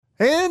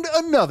And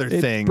another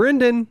thing.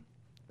 Brendan.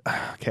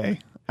 Okay.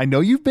 I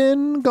know you've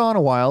been gone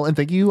a while, and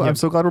thank you. Yep. I'm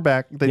so glad we're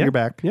back. That Yep. you're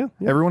back. Yeah.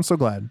 Everyone's so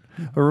glad.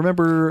 But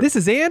remember This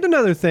is and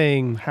another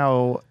thing.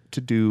 how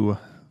to do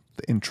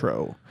the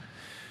intro.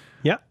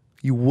 Yeah.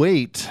 You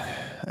wait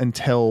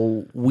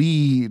until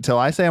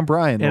I say I'm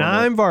Brian. And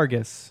I'm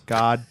Vargas.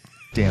 God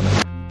damn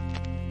it.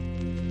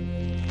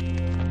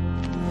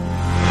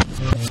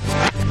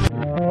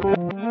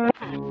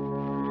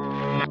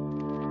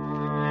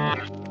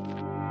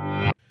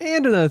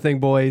 And another thing,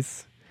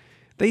 boys.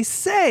 They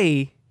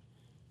say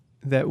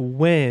that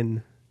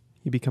when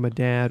you become a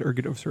dad or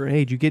get of a certain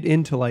age, you get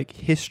into like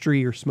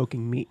history or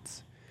smoking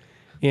meats.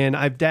 And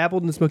I've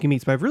dabbled in smoking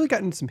meats, but I've really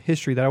gotten some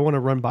history that I want to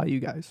run by you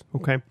guys.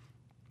 Okay.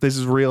 This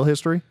is real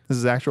history? This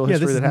is actual Yeah,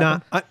 history this is that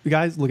happened? not.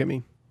 Guys, look at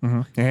me.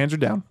 Your hands are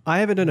down. I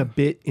haven't done a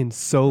bit in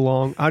so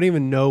long. I don't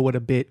even know what a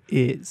bit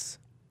is.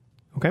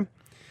 Okay.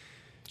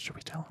 Should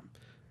we tell him?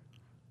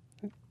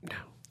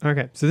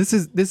 Okay, so this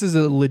is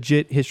a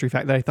legit history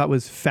fact that I thought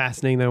was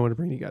fascinating that I want to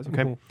bring to you guys,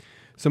 okay?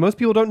 So most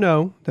people don't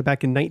know that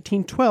back in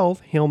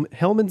 1912,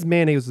 Hellmann's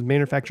mayonnaise was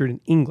manufactured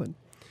in England.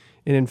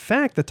 And in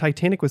fact, the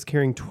Titanic was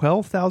carrying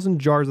 12,000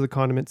 jars of the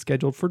condiment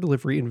scheduled for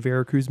delivery in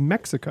Veracruz,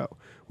 Mexico,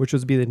 which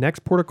was to be the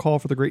next port of call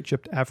for the great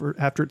ship after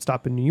it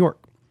stopped in New York.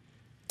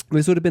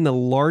 This would have been the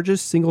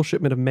largest single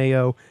shipment of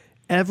mayo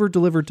ever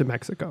delivered to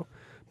Mexico.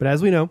 But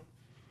as we know,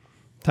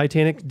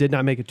 Titanic did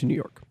not make it to New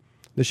York.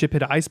 The ship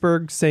hit an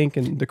iceberg, sank,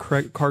 and the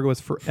cargo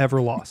was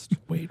forever lost.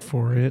 Wait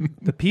for it.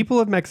 The people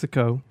of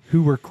Mexico,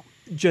 who were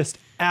just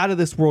out of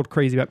this world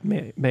crazy about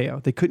mayo,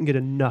 they couldn't get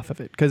enough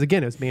of it. Because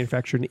again, it was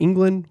manufactured in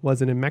England,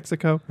 wasn't in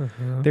Mexico.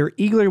 They were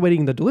eagerly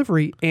awaiting the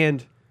delivery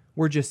and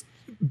were just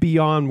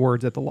beyond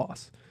words at the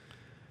loss.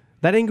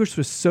 That anguish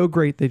was so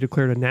great, they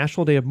declared a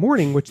national day of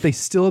mourning, which they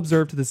still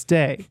observe to this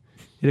day.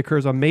 It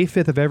occurs on May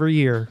 5th of every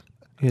year,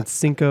 and it's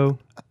Cinco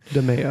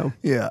de Mayo.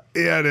 Yeah,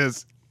 it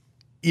is.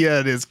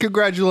 Yeah, it is.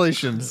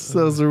 Congratulations.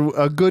 Those are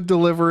a good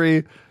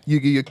delivery.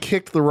 You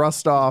kicked the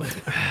rust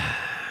off.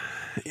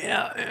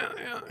 Yeah.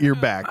 You're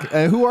back.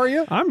 Who are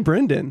you? I'm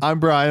Brendan. I'm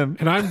Brian.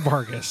 And I'm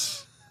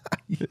Vargas.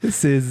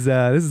 This is a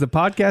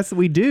podcast that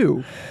we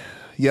do.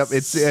 Yep,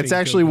 it's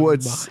actually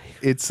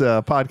it's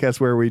a podcast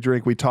where we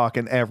drink, we talk,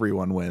 and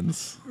everyone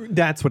wins.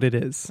 That's what it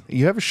is.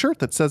 You have a shirt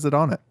that says it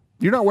on it.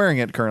 You're not wearing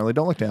it currently.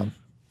 Don't look down.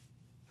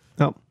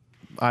 Oh,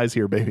 Eyes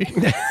here, baby.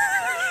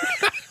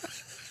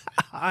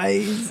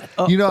 eyes.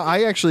 You know,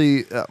 I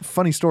actually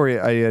funny story.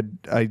 I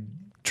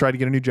tried to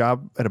get a new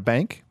job at a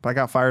bank, but I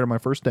got fired on my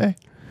first day.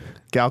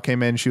 Gal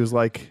came in. She was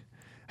like,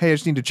 "Hey, I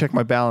just need to check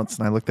my balance."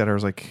 And I looked at her. I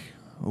was like,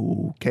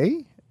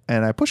 "Okay,"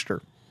 and I pushed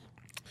her.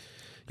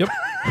 Yep.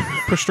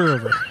 Pushed her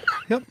over.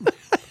 Yep.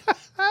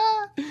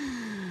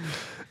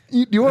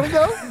 You want to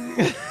go?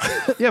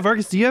 Yeah,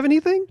 Vargas, do you have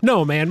anything?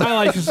 No, man. My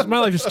life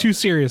is too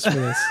serious for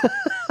this.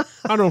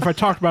 I don't know if I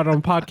talked about it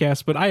on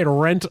podcast, but I had to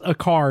rent a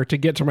car to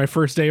get to my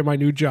first day of my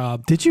new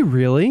job. Did you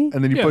really?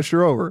 And then you pushed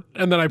her over.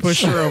 And then I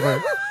pushed her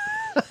over.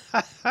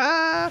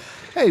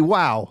 Hey,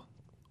 wow.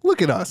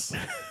 Look at us.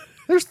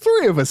 There's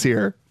three of us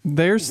here.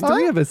 There's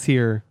three of us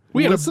here.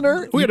 We had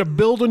to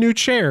build a new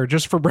chair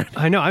just for Brent.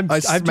 I know. I've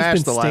just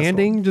smashed been the last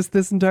standing just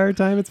this entire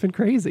time. It's been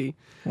crazy.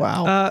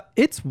 Wow.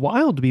 It's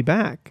wild to be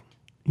back.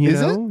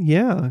 Is it?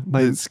 Yeah.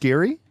 Is it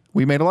scary?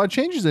 We made a lot of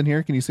changes in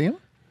here. Can you see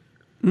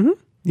them?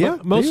 Yeah.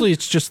 Mostly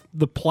it's just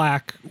the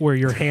plaque where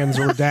your hands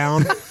were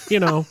down,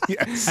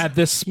 at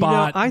this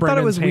spot. I thought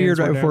it was Brendan's weird hands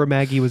right were before down.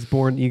 Maggie was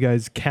born. You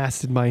guys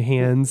casted my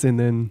hands and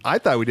then I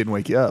thought we didn't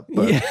wake you up.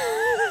 But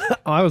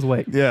I was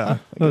awake. yeah.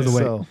 I was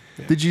awake. So,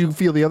 did you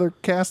feel the other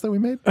cast that we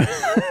made?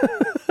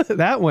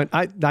 That one,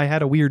 I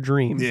had a weird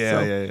dream. so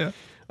Yeah.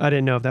 I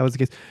didn't know if that was the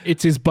case.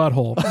 It's his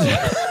butthole.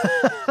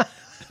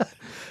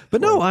 But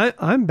no,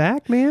 I'm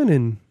back, man,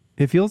 and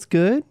it feels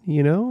good.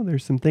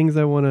 There's some things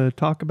I want to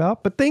talk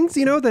about, but things,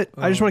 that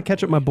I just want to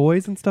catch up my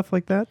boys and stuff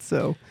like that.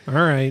 So, All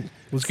right.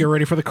 Let's get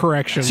ready for the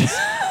corrections.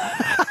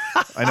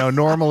 I know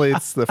normally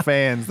it's the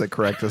fans that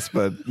correct us,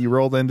 but you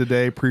rolled in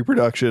today,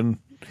 pre-production.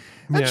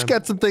 I just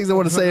got some things I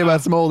want to say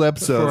about some old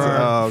episodes.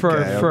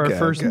 for our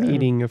first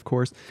meeting, of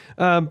course.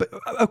 But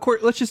of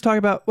course, let's just talk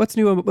about what's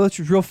new. Let's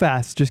just real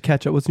fast, just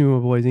catch up. What's new, my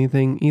boys?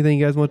 Anything you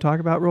guys want to talk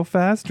about real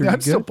fast? Or I'm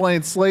you still good?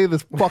 playing Slay the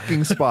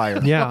fucking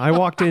Spire. Yeah, I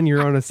walked in.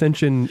 You're on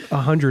Ascension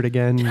 100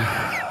 again.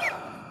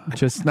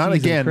 Just Not cheesing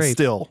again, crates.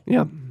 still.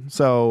 Yeah.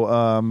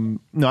 So,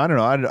 no, I don't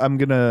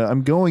know.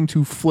 I'm going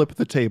to flip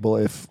the table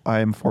if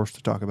I am forced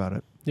to talk about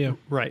it. Yeah.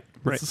 Right.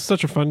 It's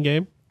such a fun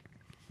game.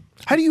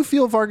 How do you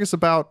feel, Vargas,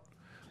 about...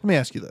 Let me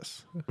ask you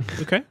this.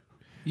 Okay.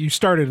 You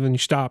started and then you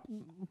stopped,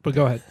 but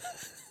go ahead.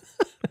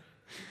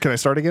 Can I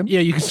start again?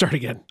 Yeah, you can start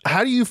again.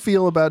 How do you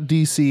feel about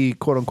DC,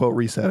 quote-unquote,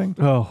 resetting?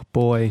 Oh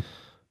boy.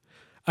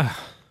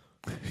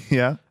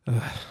 Yeah?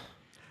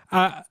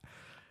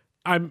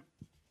 I'm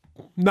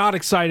not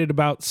excited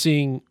about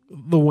seeing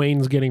the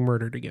Waynes getting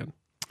murdered again.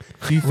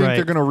 Do you think Right.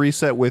 they're going to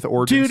reset with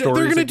origin Dude, stories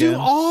they're gonna again? do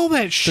all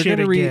that shit They're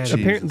gonna again.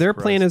 Jesus their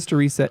plan Christ. is to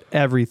reset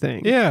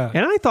everything. Yeah.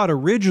 And I thought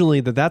originally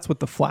that's what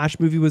the Flash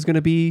movie was going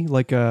to be,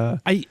 like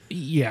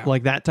Yeah.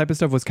 like that type of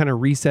stuff was kind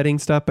of resetting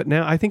stuff. But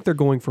now I think they're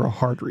going for a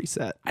hard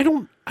reset. I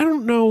don't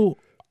know.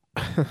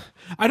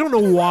 I don't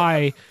know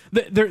why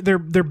their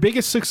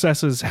biggest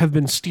successes have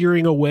been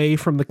steering away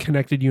from the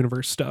connected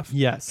universe stuff.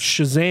 Yes.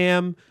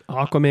 Shazam,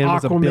 Aquaman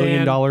was a $1 Aquaman.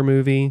 billion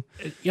movie.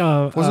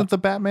 Wasn't the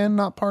Batman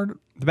not part?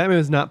 The Batman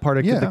was not part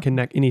of Yeah. the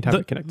connect any type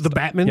of connect. the stuff.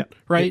 Batman, Yeah.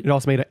 right? It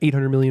also made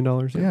 $800 million.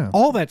 Yeah.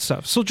 All that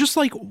stuff. So just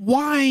like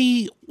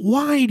why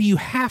do you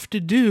have to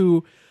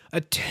do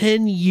a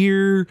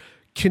 10-year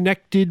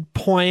connected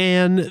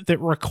plan that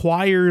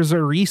requires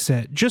a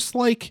reset? Just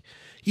like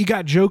you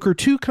got Joker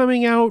 2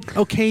 coming out.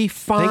 Okay,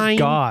 fine. Thank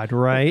God,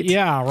 right?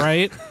 Yeah,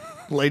 right.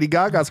 Lady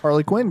Gaga's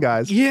Harley Quinn,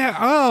 guys. Yeah.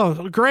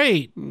 Oh,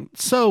 great.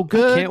 So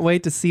good. Can't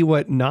wait to see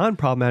what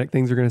non-problematic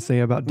things are going to say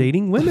about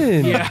dating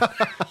women. Yeah.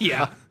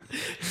 Yeah.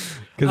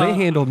 Because they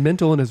handled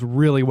mental illness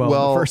really well, in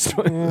Well, the first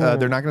one.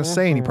 they're not going to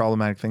say any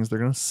problematic things. They're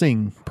going to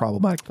sing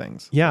problematic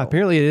things. Yeah,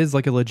 apparently it is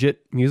like a legit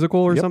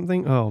musical or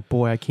something. Oh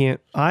boy, I can't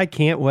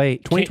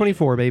wait.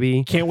 2024,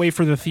 baby. Can't wait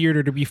for the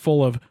theater to be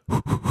full of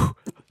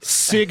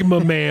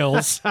Sigma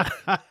males.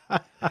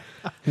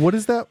 What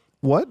is that?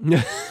 What?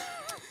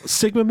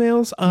 Sigma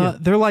males?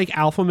 They're like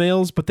alpha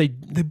males, but they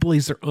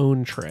blaze their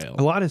own trail.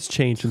 A lot has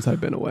changed since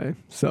I've been away.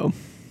 So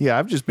Yeah,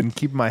 I've just been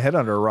keeping my head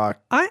under a rock.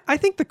 I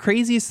think the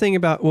craziest thing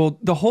about, well,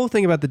 the whole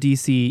thing about the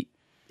DC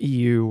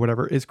EU,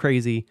 whatever, is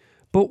crazy.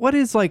 But what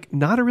is like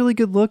not a really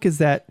good look is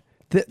that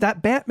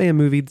that Batman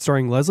movie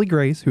starring Leslie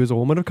Grace, who is a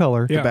woman of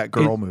color. Yeah.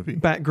 Batgirl movie.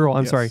 Batgirl,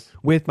 I'm Yes. sorry,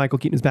 with Michael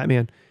Keaton as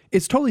Batman.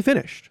 It's totally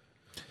finished.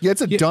 Yeah,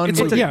 it's a done It's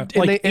movie. yeah, And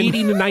like they- and-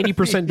 80 to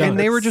 90% done. And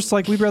they were just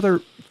like, we'd rather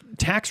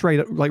tax write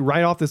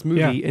off this movie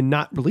Yeah. and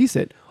not release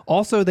it.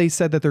 Also, they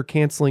said that they're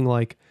canceling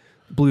like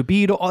Blue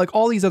Beetle, like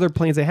all these other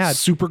plans they had.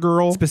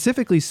 Supergirl.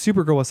 Specifically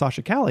Supergirl with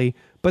Sasha Calle,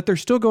 but they're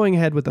still going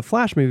ahead with the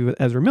Flash movie with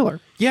Ezra Miller.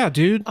 Yeah,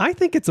 dude. I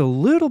think it's a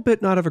little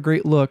bit not of a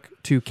great look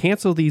to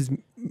cancel these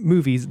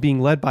movies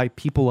being led by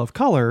people of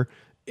color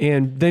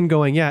and then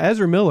going, yeah,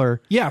 Ezra Miller,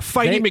 Yeah,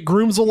 Fighting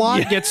McGrooms a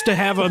lot gets to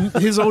have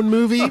his own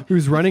movie.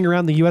 who's running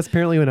around the U.S.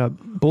 apparently in a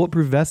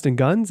bulletproof vest and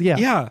guns. Yeah.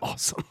 Yeah.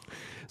 Awesome.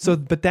 So,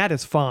 but that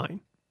is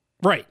fine.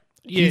 Right.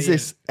 Yeah, He's yeah.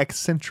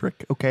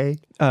 eccentric, okay?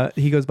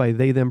 He goes by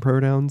they, them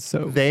pronouns.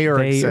 So They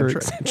are eccentric.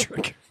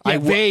 eccentric. Yeah,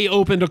 they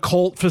opened a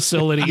cult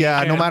facility.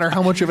 Yeah, no matter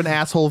how much of an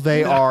asshole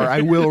they are,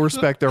 I will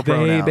respect their They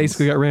pronouns.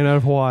 basically got ran out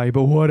of Hawaii,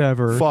 but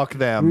whatever. Fuck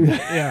them.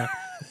 Yeah.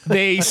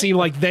 They seem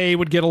like they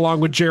would get along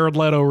with Jared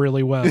Leto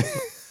really well.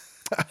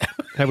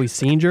 Have we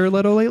seen Jared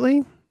Leto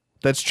lately?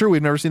 That's true.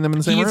 We've never seen them in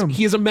the same room.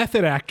 He is a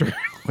method actor.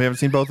 We haven't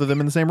seen both of them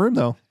in the same room,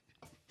 though.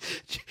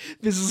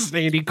 This is an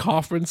Andy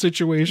Kaufman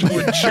situation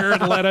where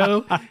Jared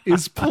Leto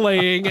is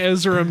playing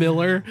Ezra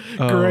Miller.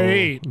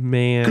 Great. Oh,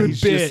 man. Good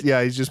He's bit.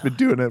 he's just been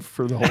doing it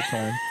for the whole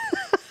time.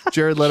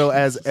 Jared Leto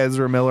as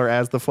Ezra Miller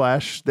as the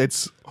Flash.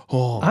 That's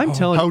I'm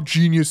telling how you.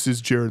 genius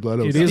is Jared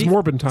Leto? It is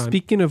Morbin time.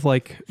 Speaking of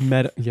like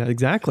meta, yeah,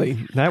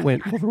 exactly. That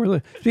went over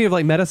really. Speaking of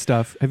like meta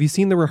stuff, have you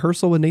seen The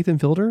Rehearsal with Nathan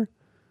Fielder?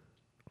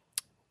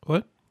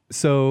 What?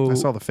 So, I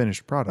saw the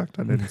finished product.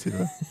 I didn't see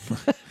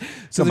that.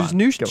 so Come there's a on,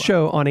 new come on.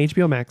 show on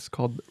HBO Max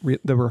called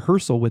The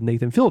Rehearsal with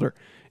Nathan Fielder.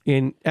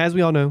 And as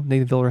we all know,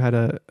 Nathan Fielder had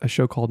a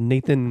show called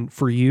Nathan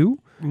for You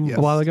Yes.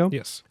 a while ago.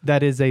 Yes.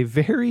 That is a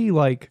very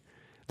like,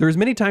 there's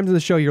many times in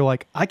the show you're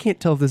like, I can't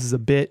tell if this is a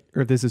bit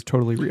or if this is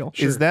totally real.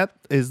 Is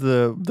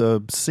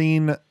the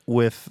scene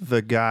with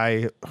the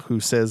guy who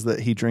says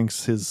that he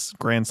drinks his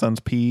grandson's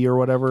pee or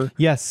whatever?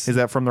 Yes. Is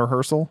that from the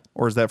rehearsal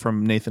or is that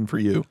from Nathan for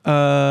You?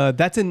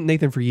 That's in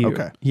Nathan for You.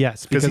 Okay.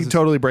 Yes. Because he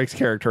totally breaks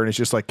character and it's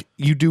just like,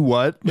 you do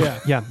what?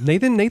 Yeah. Yeah,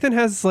 Nathan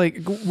has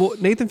like, well,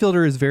 Nathan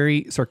Fielder is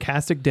very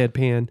sarcastic,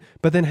 deadpan,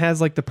 but then has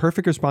like the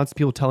perfect response to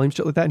people telling him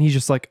shit like that, and he's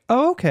just like,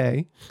 "Oh,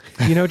 okay,"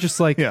 just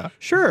like, Yeah.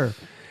 sure.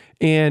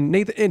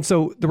 And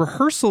so the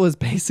rehearsal is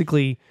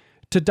basically,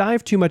 to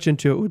dive too much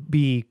into it would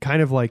be kind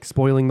of like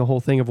spoiling the whole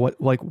thing of what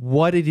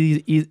it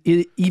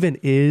even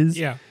is.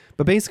 Yeah.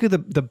 But basically,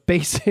 the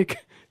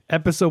basic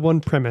episode 1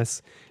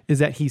 premise is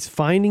that he's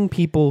finding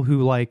people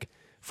who, like,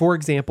 for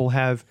example,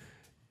 have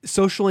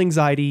social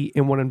anxiety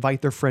and want to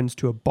invite their friends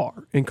to a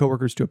bar and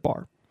coworkers to a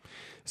bar.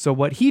 So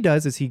what he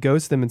does is he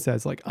goes to them and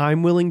says, like,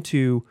 I'm willing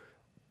to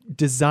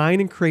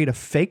design and create a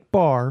fake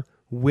bar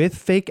with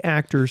fake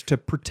actors to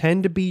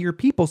pretend to be your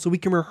people so we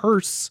can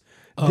rehearse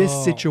this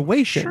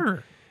situation.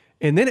 sure.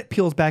 And then it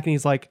peels back and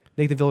he's like,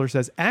 Nathan Fielder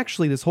says,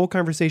 actually, this whole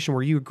conversation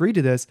where you agreed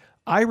to this,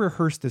 I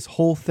rehearsed this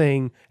whole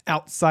thing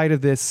outside of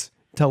this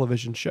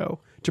television show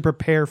to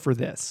prepare for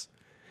this.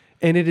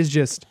 And it is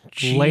just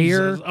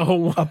layer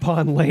Oh,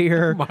 upon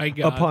layer my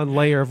God. upon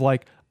layer of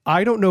like,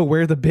 I don't know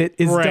where the bit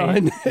is Right. done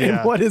and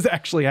Yeah. what is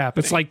actually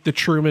happening. It's like the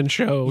Truman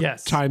Show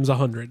Yes. times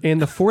 100.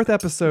 And the 4th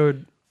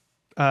episode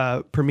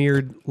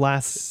premiered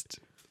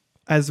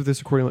as of this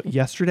recording,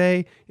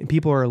 yesterday, and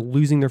people are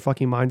losing their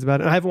fucking minds about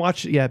it. And I haven't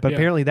watched it yet, but Yeah.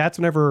 apparently that's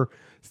whenever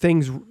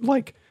things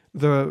like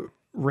the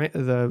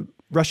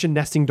Russian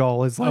nesting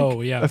doll is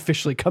like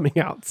officially coming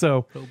out.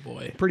 So Oh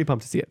boy. pretty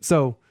pumped to see it.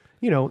 So,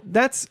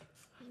 that's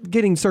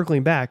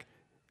circling back.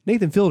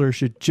 Nathan Fielder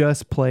should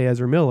just play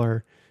Ezra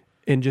Miller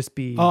and just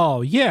be.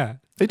 Oh yeah.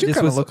 They do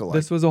kind of look alike.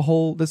 This was a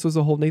whole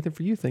Nathan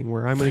for You thing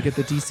where I'm going to get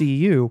the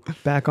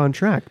DCEU back on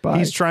track. By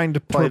He's trying to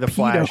play the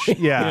Flash,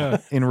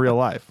 in real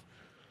life.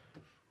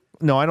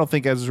 No, I don't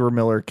think Ezra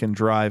Miller can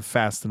drive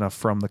fast enough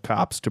from the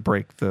cops to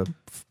break the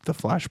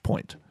Flash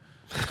point.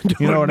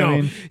 You know what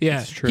I mean?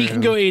 Yeah. It's true. He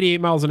can go 88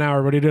 miles an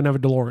hour, but he doesn't have a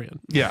DeLorean.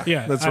 Yeah,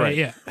 Yeah. that's right.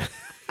 Yeah.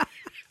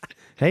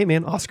 Hey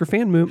man, Oscar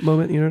fan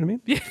moment. You know what I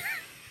mean? Yeah.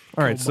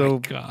 All right, so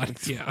God.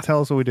 Yeah.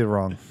 tell us what we did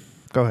wrong.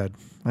 Go ahead.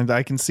 And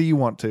I can see you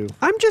want to.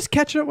 I'm just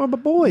catching up with my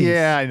boys.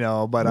 Yeah, I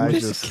know, but I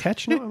just just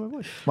catching up with my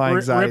boys. my Rip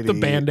anxiety. the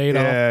Band-Aid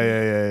off.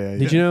 Yeah.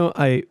 Did you know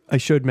I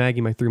showed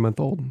Maggie, my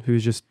 3-month-old,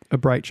 who's just a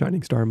bright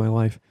shining star in my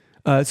life.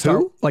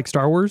 Who? Like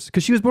Star Wars,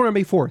 because she was born on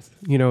May 4th.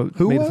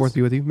 Who May the was? 4th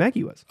be with you.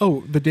 Maggie was.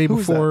 Oh, the day Who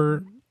was that?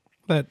 before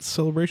that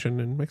celebration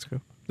in Mexico.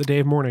 The day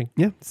of mourning.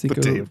 Yeah,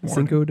 Cinco day of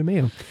mourning. de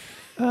Mayo.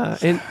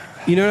 And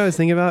you know what I was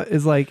thinking about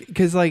is like,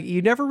 because like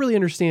you never really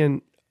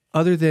understand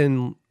other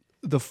than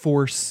the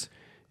Force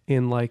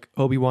in like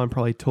Obi-Wan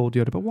probably told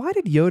Yoda, but why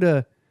did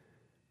Yoda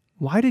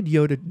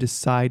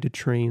decide to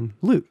train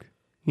Luke?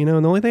 And the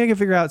only thing I can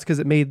figure out is because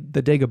it made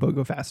the Dagobah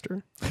go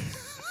faster.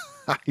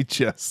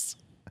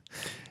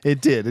 It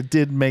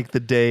did make the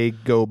day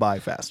go by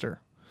faster.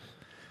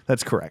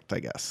 That's correct, I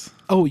guess.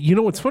 Oh, you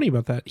know what's funny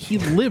about that? He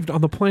lived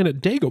on the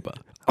planet Dagobah.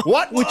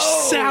 What? Which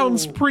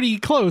sounds pretty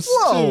close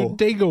Whoa.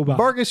 to Dagobah.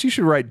 Vargas, you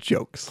should write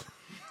jokes.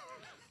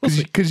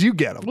 Because you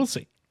get them. We'll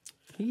see.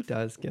 He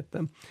does get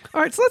them.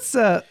 All right, so let's.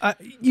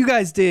 You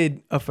guys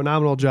did a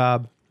phenomenal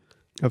job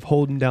of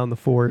holding down the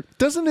fort.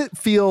 Doesn't it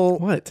feel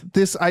What?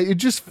 It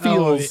just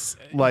feels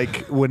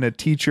like when a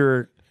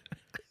teacher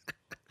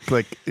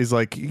is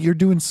like, you're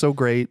doing so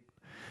great.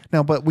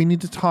 Now, but we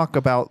need to talk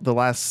about the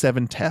last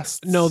 7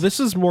 tests. No, this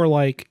is more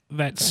like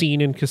that scene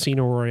in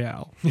Casino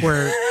Royale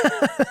where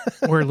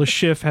Le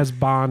Chiffre has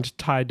Bond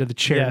tied to the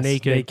chair Yes,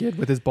 naked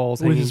with his balls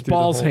with hanging his through the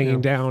balls hole, hanging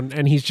yeah. down,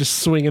 and he's just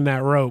swinging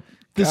that rope.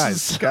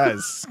 Guys,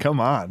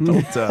 come on.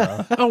 Don't,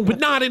 Oh, but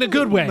not in a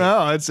good way. no,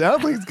 I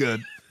don't think it's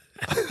good.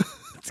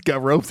 It's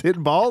got ropes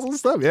hitting balls and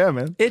stuff. Yeah,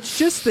 man. It's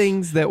just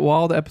things that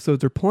while the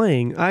episodes are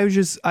playing, I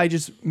just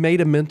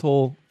made a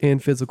mental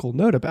and physical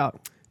note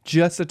about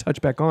just to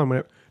touch back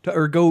on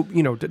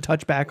to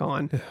touch back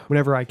on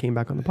whenever I came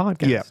back on the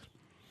podcast. Yeah.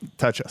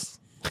 Touch us.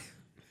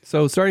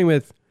 So starting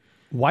with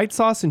white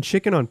sauce and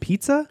chicken on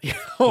pizza.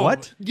 Oh,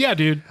 What? Yeah,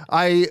 dude.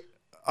 I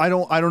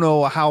don't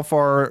know how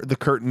far the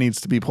curtain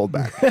needs to be pulled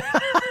back.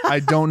 I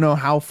don't know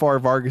how far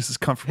Vargas is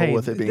comfortable Hey,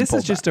 with it being this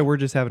pulled is just back. we're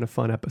just having a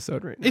fun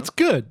episode right now. It's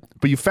good.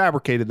 But you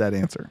fabricated that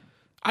answer.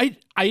 I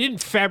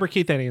didn't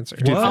fabricate that answer.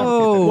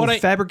 Whoa, What I-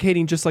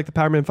 fabricating just like the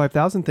Power Man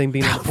 5000 thing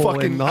being able to pull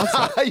in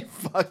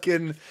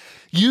nonstop.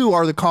 You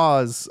are the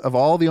cause of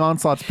all the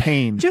Onslaught's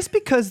pain. Just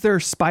because there are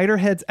spider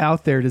heads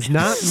out there does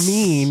not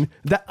mean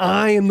that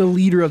I am the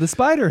leader of the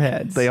spider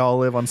heads. They all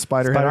live on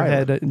Spiderhead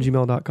Island.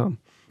 Spiderhead@gmail.com.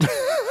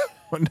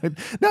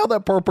 Now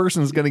that poor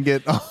person is going to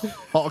get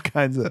all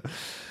kinds of...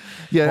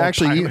 Yeah,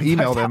 actually,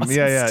 email them.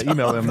 Yeah,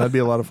 email them. That'd be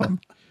a lot of fun.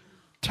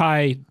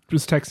 Ty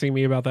was texting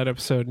me about that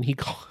episode, and he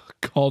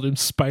called him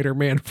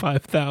Spider-Man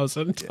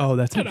 5000. Oh,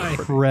 that's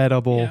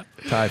incredible. Yeah.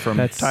 Ty from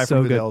That's Ty so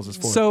from the good. Dells is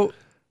for. So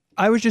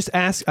I was just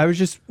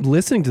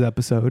listening to the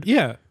episode.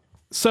 Yeah.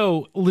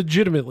 So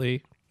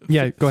legitimately,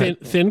 Yeah, go ahead.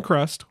 thin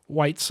crust,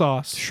 white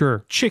sauce,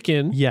 Sure.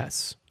 chicken,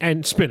 Yes.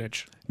 and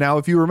spinach. Now,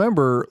 if you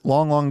remember,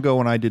 long ago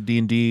when I did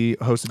D&D,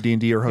 hosted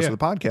D&D or hosted the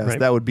podcast, right.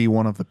 that would be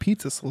one of the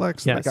pizza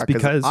selects that I Yes, got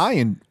because I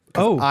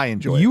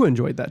enjoy it. You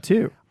enjoyed that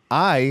too.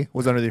 I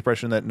was under the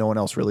impression that no one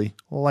else really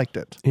liked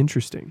it.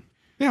 Interesting.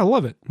 Yeah, I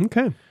love it.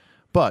 Okay.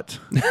 But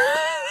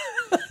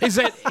Is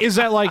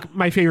that like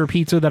my favorite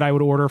pizza that I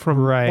would order from?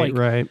 Right. Like,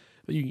 right.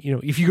 You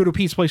know, if you go to a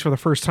pizza place for the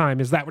first time,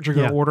 is that what you're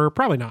going to Yeah. order?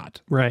 Probably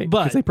not. Right.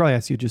 But Because they probably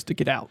asked you just to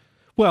get out.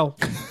 well,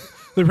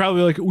 they're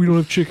probably like, we don't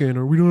have chicken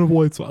or we don't have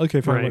white sauce.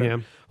 Okay, fine. Right, whatever.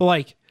 yeah. But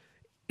like,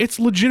 it's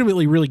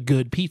legitimately really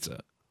good pizza.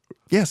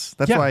 yes,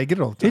 that's Yeah. why I get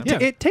it all the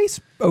time. It tastes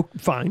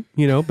fine,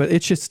 but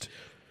it's just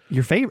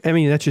your favorite. I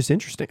mean, that's just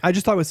interesting. I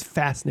just thought it was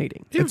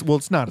fascinating.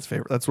 It's not his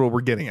favorite. That's what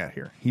we're getting at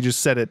here. He just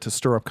said it to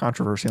stir up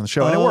controversy on the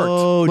show, and it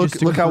Oh,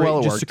 worked. Look how well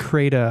it just worked. to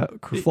create a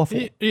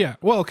kerfluffle. Yeah.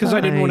 Well, because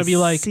I didn't want to be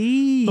like,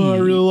 see. oh, I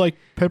really like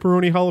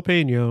pepperoni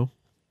jalapeno.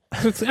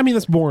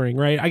 That's boring,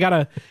 right? You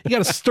gotta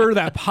stir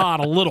that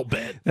pot a little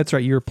bit. That's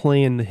right. You were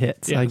playing the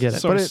hits. Yeah, I get it.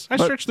 so- I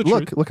stretched the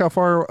look, truth. look how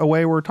far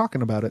away we're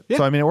talking about it.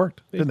 So I mean, it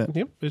worked, didn't it?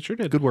 Yep, it sure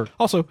did. Good work.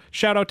 Also,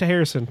 shout out to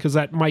Harrison because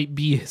that might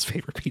be his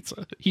favorite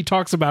pizza. He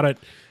talks about it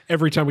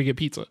every time we get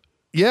pizza.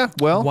 Yeah.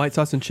 Well, White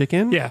sauce and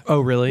chicken? Yeah. Oh,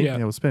 really? Yeah.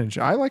 yeah, with spinach.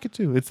 I like it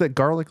too. It's that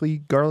garlicky,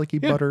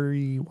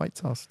 buttery white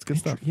sauce. It's good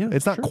stuff. Yeah,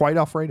 it's not sure. quite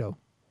Alfredo.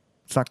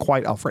 It's not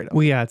quite Alfredo.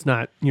 Well, yeah, it's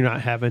not, you're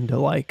not having to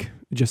like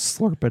just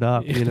slurp it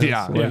up.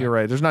 yeah, So, you're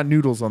right. There's not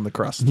noodles on the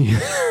crust.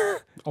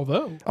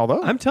 Although,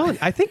 Although, I'm telling you,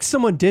 I think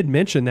someone did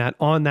mention that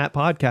on that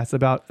podcast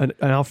about an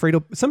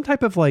Alfredo, some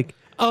type of like,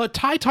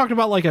 Ty talked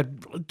about like a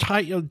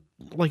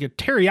like a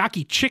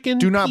teriyaki chicken.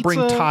 Do not bring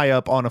pizza. Ty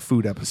up on a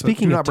food episode.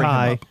 Speaking Do of not bring him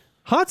Thai, up.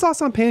 hot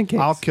sauce on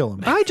pancakes. I'll kill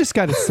him. I just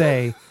got to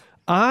say,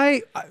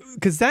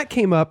 because that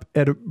came up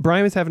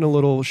Brian was having a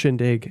little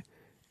shindig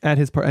at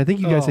his part. I think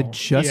you guys had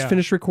just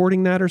finished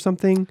recording that or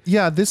something.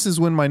 Yeah, this is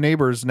when my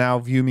neighbors now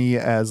view me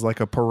as like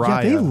a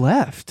pariah. Yeah, they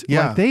left.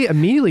 Yeah. Like, they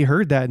immediately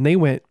heard that and they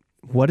went,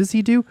 what does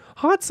he do?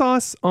 Hot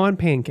sauce on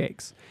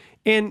pancakes.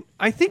 And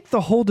I think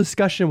the whole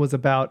discussion was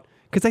about,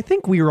 because I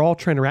think we were all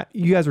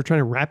you guys were trying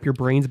to wrap your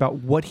brains about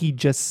what he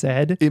just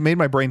said. It made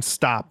my brain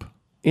stop.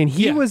 And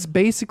he was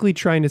basically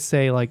trying to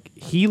say, like,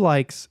 he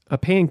likes a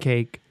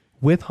pancake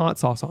with hot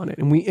sauce on it.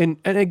 And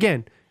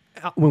again,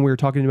 when we were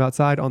talking about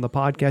outside on the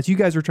podcast, you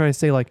guys were trying to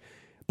say, like,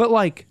 but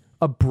like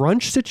a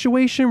brunch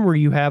situation where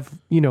you have,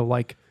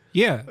 like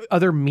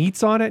other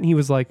meats on it. And he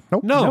was like,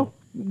 Nope. No.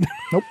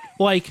 Nope.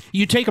 Like,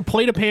 you take a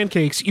plate of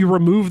pancakes, you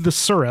remove the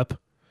syrup,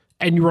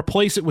 and you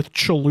replace it with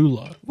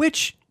Cholula.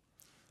 which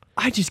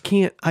I just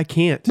can't. I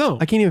can't. No.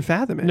 I can't even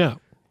fathom it. No.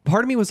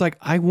 Part of me was like,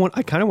 I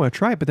kind of want to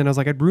try it, but then I was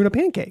like, I'd ruin a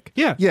pancake.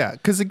 Yeah. Yeah,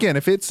 because again,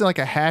 if it's like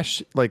a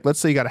hash, like let's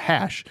say you got a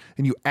hash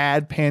and you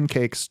add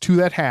pancakes to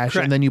that hash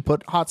Correct. and then you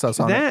put hot sauce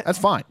on it, that's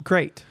fine.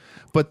 Great.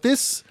 But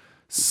this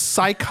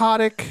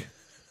psychotic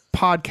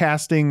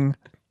podcasting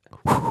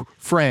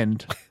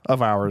friend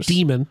of ours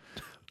Demon.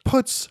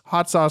 puts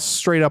hot sauce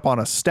straight up on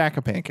a stack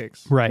of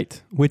pancakes.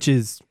 Right. Which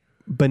is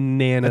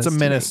bananas. That's a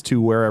to me. menace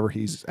to wherever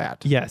he's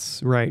at.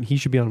 Yes. Right. He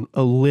should be on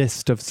a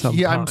list of some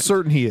Yeah, I'm kind.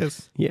 certain he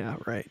is. Yeah.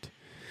 Right.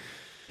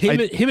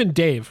 Him and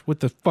Dave with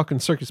the fucking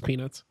circus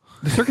peanuts.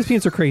 The circus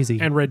peanuts are crazy.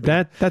 And Red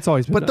Bull. That's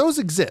always been But done. those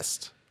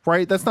exist,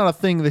 right? That's not a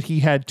thing that he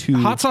had to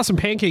Hot sauce and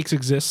pancakes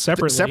exist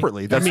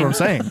separately. That's what I'm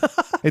saying.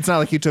 It's not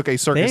like he took a They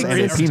circus and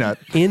a exist peanut.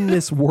 in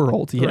this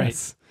world.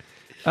 Yes.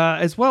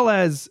 As well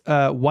as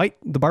the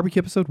barbecue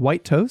episode,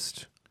 White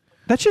Toast.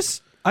 That's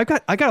just I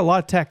got a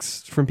lot of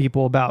texts from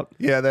people about.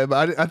 Yeah,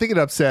 I think it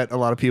upset a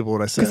lot of people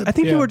when I said. I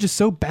think people Yeah. were just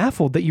so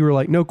baffled that you were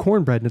like, no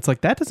cornbread, and it's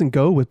like that doesn't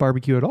go with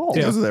barbecue at all.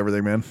 It goes with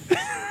everything, man.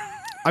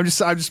 I'm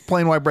just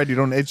plain white bread. You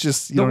don't. It's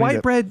just you The don't need white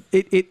it. bread,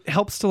 it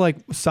helps to like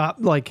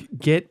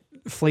get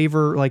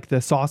flavor, like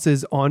the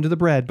sauces onto the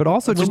bread, but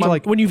also just to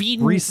like when you've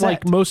eaten reset.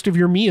 like most of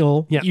your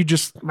meal, Yeah. you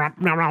just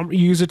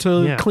use it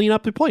to Yeah. clean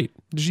up the plate.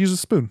 Just use a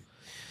spoon.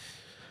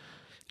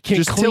 Can't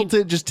Just clean-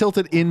 tilt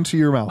it into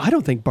your mouth. I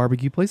don't think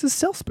barbecue places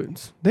sell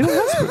spoons. They don't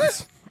have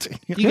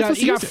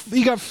spoons.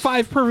 You got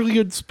 5 perfectly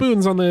good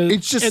spoons on the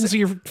It's just- ends of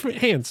your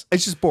hands.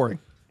 It's just boring.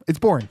 It's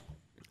boring.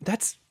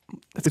 That's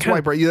It's kinda-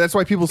 white bread. Yeah, that's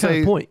why people kinda say.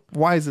 the point.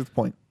 Why is it the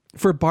point?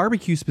 For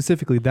barbecue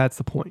specifically, that's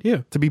the point. Yeah,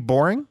 To be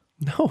boring?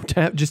 No,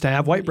 just to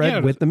have white bread Yeah,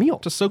 with the meal.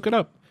 to soak it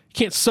up. You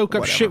can't soak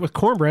up shit with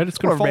cornbread; it's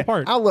gonna Whatever, fall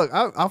man. apart. I'll look.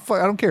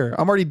 I don't care.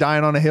 I'm already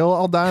dying on a hill.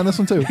 I'll die on this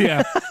one too.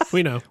 Yeah,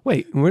 we know.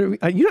 Wait,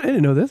 I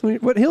didn't know this.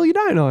 What hill are you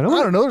dying on? I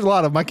don't know. There's a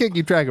lot of them. I can't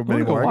keep track of them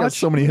I'm gonna go anymore. I got watch.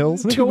 so many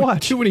hills. Let me go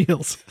watch. Too many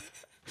hills.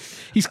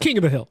 He's king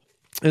of the hill.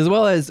 As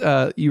well as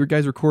you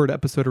guys recorded an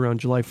episode around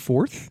July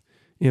 4th,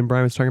 and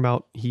Brian was talking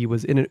about he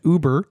was in an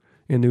Uber,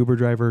 and the Uber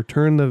driver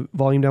turned the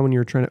volume down when you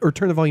were trying to, or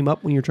turn the volume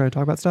up when you were trying to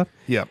talk about stuff.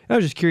 Yeah. I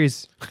was just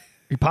curious, are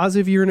you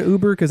positive you're in an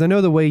Uber? Because I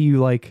know the way you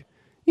like,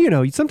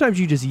 sometimes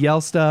you just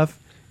yell stuff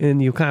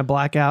and you kind of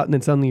black out, and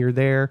then suddenly you're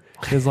there.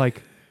 It's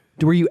like,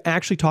 were you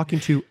actually talking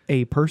to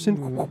a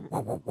person?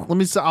 Let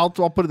me. I'll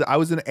put it. I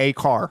was in a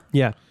car.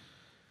 Yeah.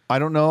 I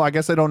don't know. I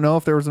guess I don't know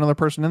if there was another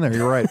person in there.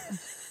 You're right.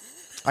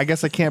 I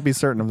guess I can't be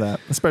certain of that,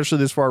 especially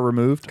this far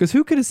removed. Because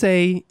who could have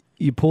say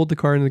you pulled the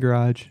car into the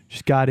garage,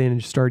 just got in and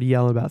just started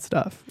yelling about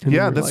stuff? And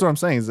Yeah, then that's what I'm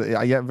saying. Is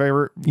that, yeah,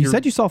 very. You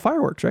said you saw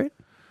fireworks, right?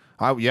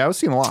 I was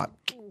seeing a lot.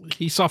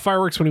 He saw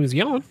fireworks when he was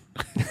yelling.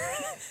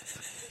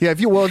 Yeah, if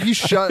you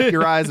shut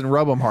your eyes and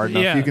rub them hard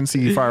enough, Yeah. you can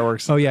see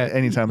fireworks. Oh yeah,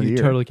 any time of the you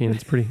year. totally can.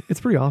 It's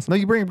pretty awesome. No,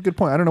 you bring up a good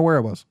point. I don't know where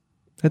I was.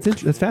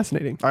 That's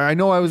fascinating. I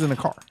know I was in a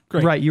car.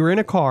 Great. Right, you were in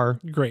a car,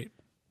 Great.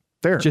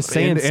 There, just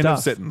saying end of stuff,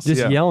 sentence.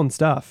 just Yeah. yelling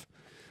stuff.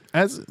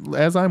 as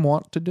I'm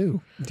wont to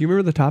do. Do you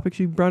remember the topics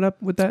you brought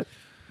up with that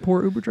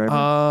poor Uber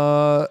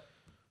driver?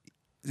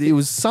 It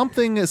was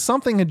something.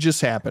 Something had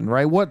just happened,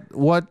 right?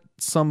 What?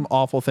 Some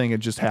awful thing had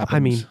just happened. I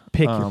mean,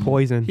 pick your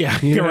poison. yeah,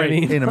 you know you're what I right.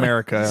 mean? in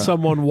America.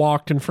 Someone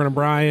walked in front of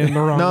Brian the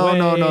wrong way.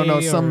 No.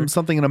 or-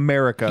 Something in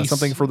America. He's-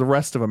 Something for the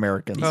rest of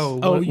Americans. you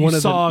one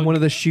of saw- one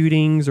of the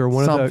shootings or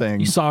one of something.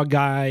 You saw a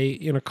guy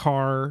in a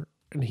car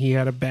and he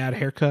had a bad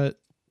haircut.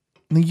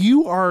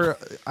 You are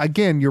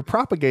again. You're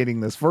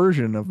propagating this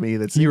version of me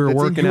that's the you were that's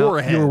in working your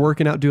out. head. You were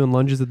working out doing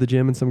lunges at the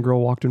gym, and some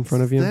girl walked in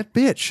front of you. That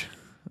bitch.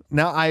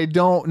 Now I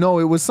don't know.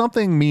 It was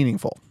something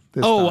meaningful.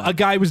 This time. A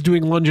guy was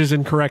doing lunges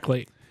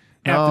incorrectly.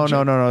 at the No.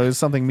 gym. It was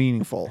something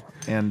meaningful.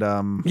 And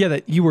Yeah,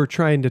 that you were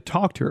trying to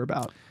talk to her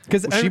about.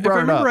 Because Well, she if brought I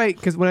it remember up. right,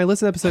 because when I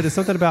listened to the episode, it's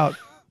something about.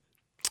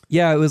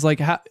 Yeah, it was like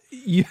how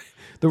you.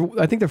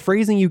 I think the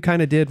phrasing you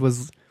kind of did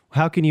was,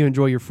 "How can you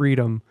enjoy your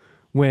freedom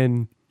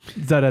when?"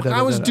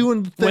 I was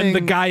doing the thing. When the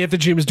guy at the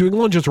gym is doing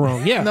lunges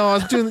wrong. Yeah. No, I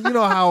was doing. You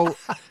know how?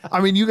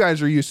 I mean, you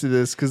guys are used to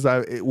this because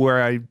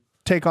where I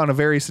take on a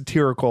very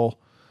satirical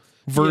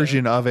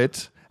version of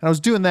it, and I was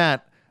doing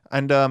that,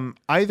 and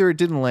either it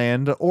didn't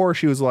land, or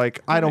she was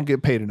like, "I don't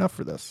get paid enough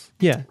for this."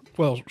 Yeah,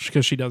 Well,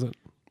 because she doesn't.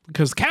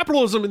 Because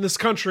capitalism in this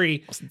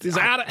country is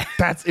out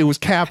of... It was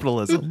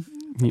capitalism.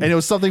 And it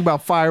was something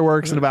about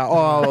fireworks and about,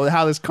 oh,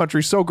 how this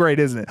country's so great,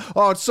 isn't it?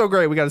 Oh, it's so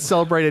great. We got to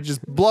celebrate it,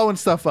 just blowing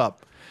stuff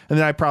up. And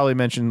then I probably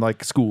mentioned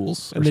like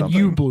schools. And then something.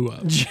 you blew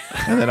up.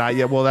 And then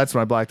that's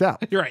when I blacked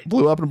out. You're right.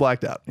 Blew up and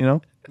blacked out, you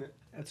know?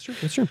 That's true.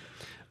 That's true.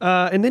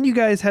 And then you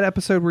guys had an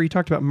episode where you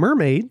talked about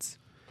mermaids.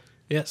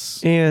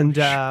 Yes. And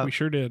we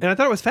sure did. And I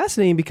thought it was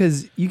fascinating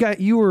because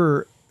you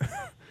were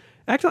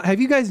actually, have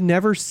you guys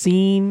never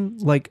seen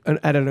like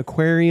at an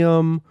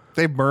aquarium?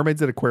 They have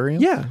mermaids at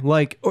aquariums? Yeah,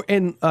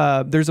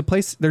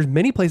 there's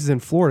many places in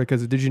Florida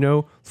because did you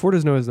know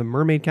Florida's known as the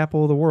mermaid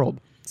capital of the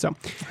world? So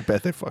I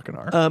bet they fucking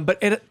are.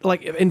 but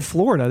in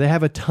Florida, they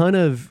have a ton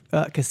of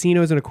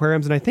casinos and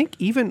aquariums, and I think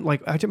even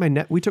like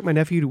we took my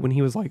nephew when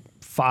he was like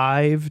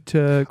 5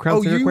 to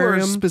Crown Center you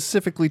Aquarium. were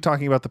specifically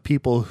talking about the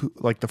people who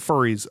like the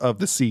furries of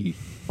the sea,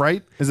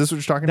 right? Is this what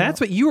you're talking That's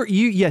about? what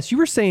you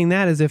were saying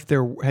that as if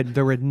there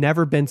had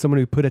never been someone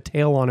who put a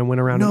tail on and went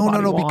around. No,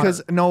 in the body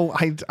because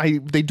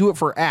they do it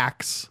for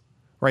acts,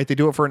 right? They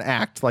do it for an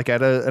act, like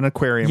at an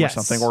aquarium Yes.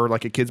 or something, or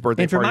like a kid's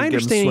birthday And from party. my to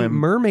get them to understanding,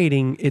 swim.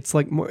 mermaiding it's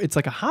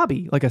like a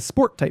hobby, like a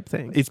sport type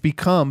thing. It's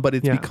become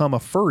Yeah. a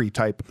furry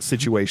type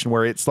situation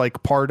where it's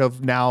like part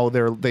of now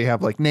they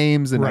have like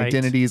names and Right.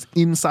 identities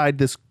inside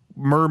this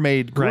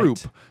mermaid group.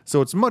 Right.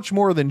 So it's much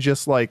more than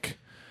just like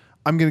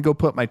I'm gonna go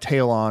put my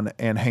tail on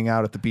and hang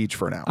out at the beach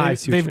for an hour. I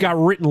see what They've you got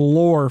written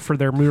lore for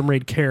their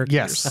mermaid characters.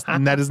 Yes,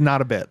 and that is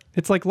not a bit.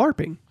 It's like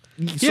LARPing.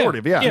 Sort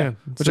of, yeah. yeah.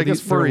 Which So I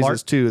guess they're furries LARP-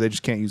 is too. They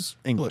just can't use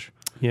English.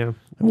 Yeah.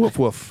 Woof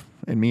woof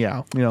and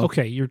meow. You know.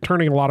 Okay, you're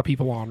turning a lot of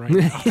people on right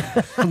now.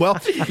 Well,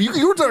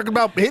 you were talking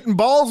about hitting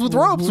balls with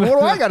ropes. What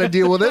do I got to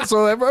deal with it?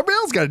 So everybody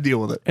else got to deal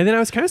with it. And then I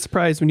was kind of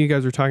surprised when you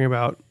guys were talking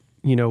about,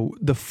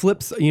 the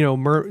flips,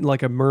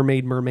 like a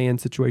merman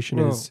situation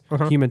is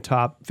human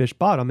top, fish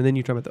bottom. And then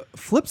you talk about the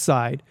flip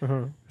side,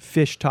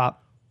 fish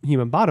top,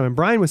 human bottom. And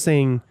Brian was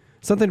saying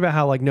something about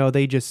how like, no,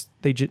 they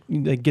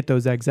get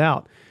those eggs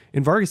out.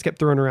 And Vargas kept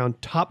throwing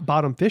around top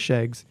bottom fish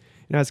eggs.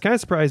 And I was kind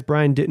of surprised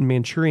Brian didn't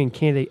Manchurian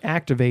candidate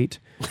activate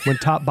when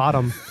top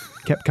bottom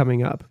kept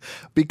coming up.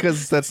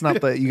 Because that's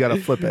not that you got to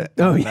flip it.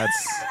 Oh, yeah.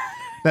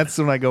 That's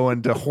when I go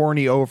into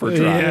horny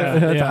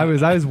overdrive. Yeah.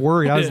 I was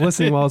worried. I was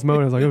listening while I was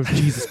mowing. I was like, oh,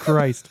 Jesus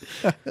Christ.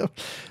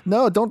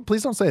 No,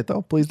 please don't say it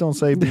though. Please don't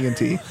say B and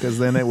T because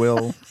then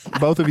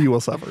both of you will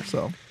suffer.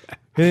 So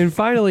And then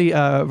finally,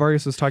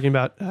 Vargas was talking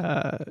about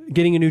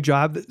getting a new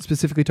job,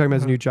 specifically talking about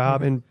his new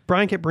job. And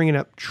Brian kept bringing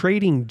up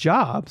trading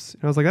jobs.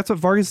 And I was like, that's what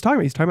Vargas is talking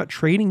about. He's talking about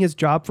trading his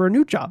job for a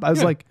new job. I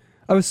was like,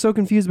 I was so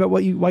confused about why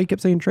you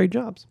kept saying trade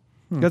jobs.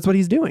 That's what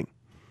he's doing.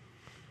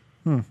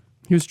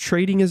 He was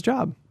trading his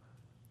job.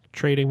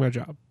 Trading my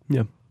job.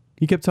 Yeah.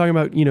 He kept talking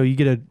about, you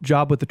get a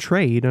job with the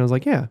trade. And I was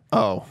like, yeah,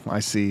 oh,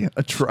 I see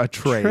a trade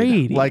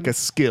Trading. like a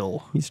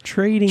skill. he's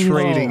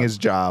trading. His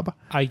job.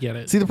 I get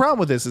it. See, the problem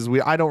with this is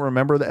I don't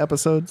remember the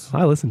episodes.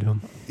 I listened to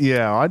him.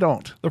 Yeah, I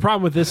don't. The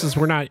problem with this is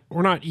we're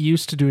not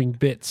used to doing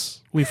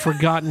bits. We've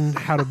forgotten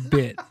how to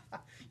bit.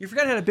 You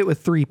forgot how to bit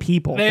with 3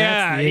 people.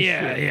 That's the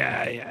issue.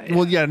 yeah.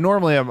 Well, yeah.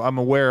 Normally, I'm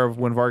aware of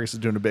when Vargas is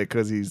doing a bit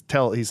because he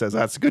says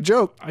that's a good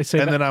joke. I say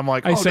and that- then I'm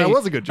like, I oh, say, that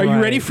was a good joke. Are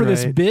you ready for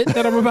this right. bit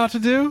that I'm about to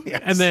do?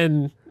 Yes. And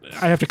then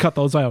I have to cut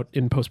those out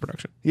in post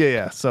production.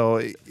 Yeah. So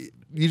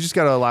you just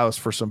got to allow us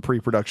for some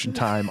pre-production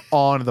time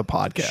on the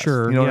podcast.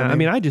 Sure. You know yeah. what I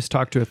mean? I just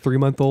talk to a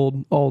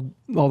 3-month-old all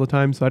the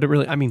time, so I don't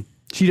really. I mean,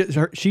 she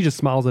just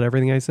smiles at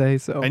everything I say.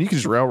 So. And you can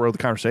just railroad the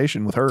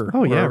conversation with her.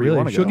 Oh yeah, wherever you really.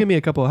 wanna She'll go. give me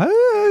a couple of "Hey,"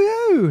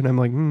 and I'm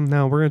like,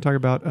 no, we're gonna talk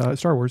about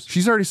Star Wars.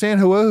 She's already saying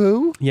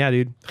who? Yeah,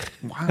 dude.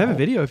 Wow. I have a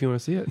video if you want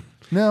to see it.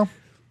 No.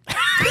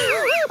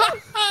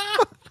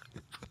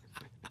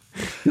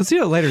 You'll see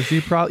it later, so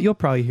you'll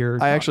probably hear.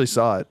 I actually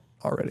saw it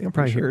already. I'm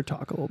probably pretty hear sure. her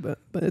talk a little bit,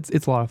 but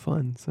it's a lot of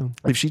fun. So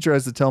If she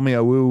tries to tell me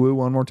a woo woo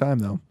one more time,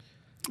 though,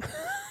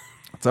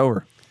 it's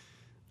over.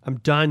 I'm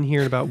done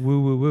hearing about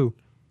woo woo woo.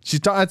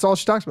 That's all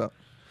she talks about.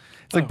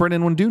 It's like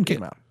Brendan when Dune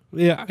came out.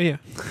 Yeah.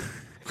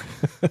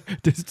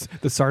 Just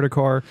the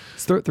Sardaukar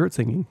throat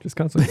singing, just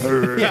constantly.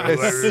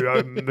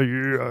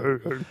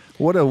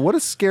 What a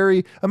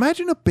scary.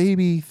 Imagine a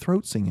baby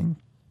throat singing.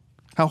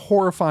 How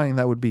horrifying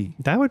that would be.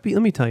 That would be.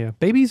 Let me tell you,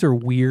 babies are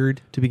weird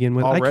to begin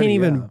with. I Already, can't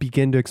even yeah.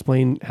 begin to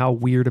explain how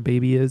weird a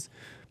baby is.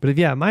 But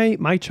if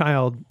my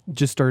child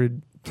just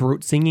started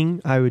throat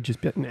singing, I would just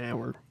be like,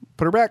 nah,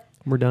 Put her back.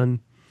 we're done.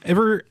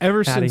 Ever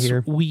since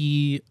here.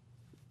 we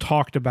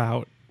talked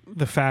about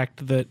the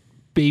fact that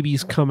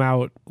babies come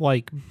out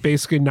like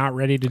basically not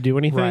ready to do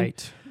anything.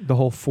 Right. The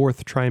whole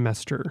 4th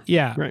trimester.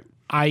 Yeah. Right.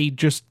 I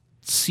just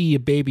see a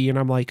baby and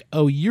I'm like,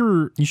 oh,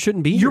 You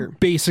shouldn't be you're here.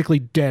 basically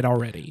dead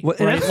already. Well,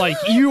 and right? Like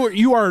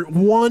you are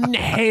one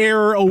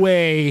hair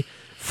away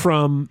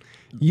from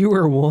You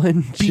are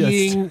one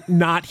being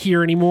not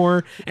here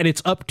anymore, and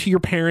it's up to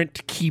your parent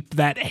to keep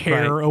that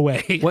hair Right.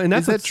 away. Well, and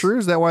Is that true?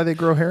 Is that why they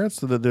grow hair?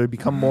 So that they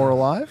become more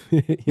alive?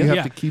 You have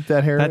Yeah. to keep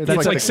that hair. That's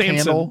it's like the Samson.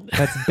 candle.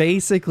 That's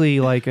basically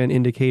like an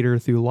indicator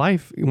through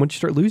life. Once you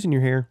start losing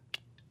your hair,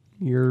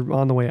 you're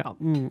on the way out.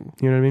 You know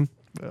what I mean?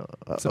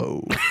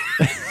 Oh.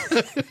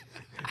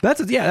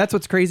 That's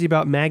what's crazy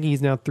about Maggie.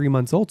 Is now 3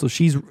 months old, so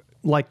she's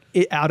like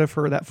out of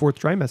that fourth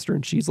trimester,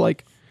 and she's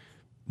like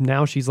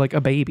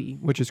a baby,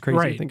 which is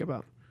crazy to think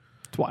about.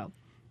 It's wild,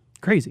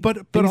 crazy.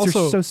 But Babies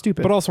also are so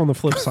stupid. But also on the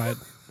flip side,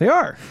 they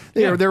are.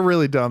 They're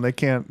really dumb. They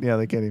can't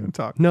even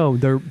talk. No,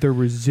 they're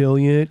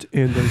resilient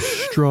and they're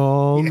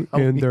strong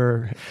and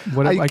they're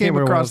whatever. I came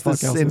can't across remember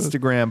this what the fuck else it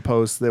Instagram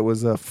post that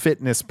was a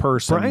fitness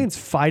person. was. Brian's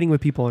fighting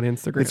with people on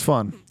Instagram. It's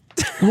fun.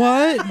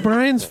 what?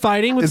 Brian's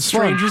fighting with It's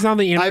fun. strangers on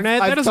the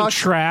internet? I've That doesn't talked-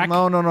 track.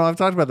 No. I've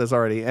talked about this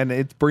already, and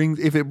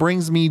if it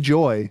brings me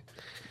joy,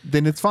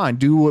 then it's fine.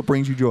 Do what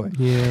brings you joy.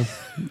 Yeah,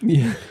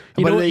 yeah.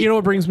 You But know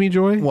what brings me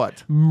joy?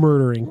 What?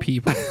 Murdering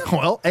people.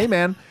 Well, hey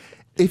man,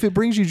 if it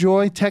brings you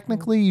joy,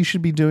 technically you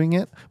should be doing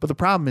it. But the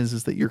problem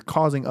is that you're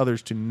causing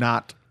others to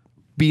not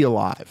be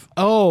alive.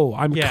 Oh,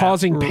 I'm Yeah.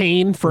 causing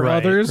pain for Right,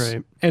 others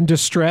right. and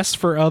distress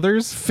for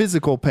others.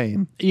 Physical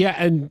pain. Yeah,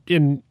 and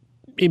in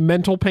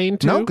mental pain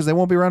too. No, because they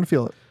won't be around to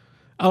feel it.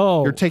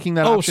 oh, You're taking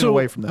that option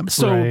away from them.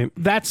 So Right.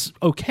 that's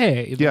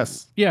okay.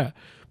 Yes. Yeah,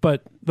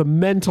 but the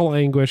mental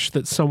anguish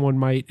that someone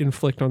might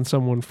inflict on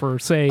someone for,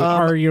 say,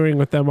 arguing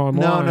with them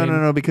online.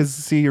 No. Because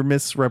see, you're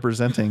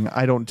misrepresenting.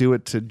 I don't do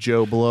it to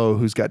Joe Blow,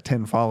 who's got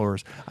 10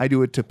 followers. I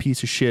do it to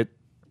piece of shit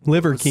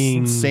Liver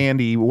King.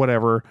 Sandy,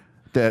 whatever,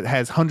 that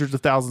has hundreds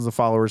of thousands of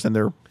followers, and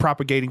they're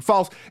propagating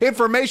false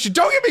information.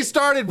 Don't get me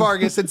started,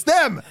 Vargas. It's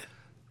them.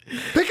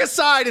 Pick a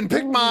side and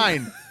pick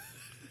mine.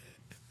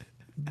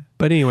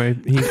 But anyway,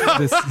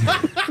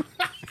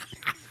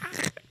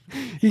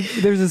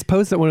 there's this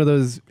post that one of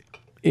those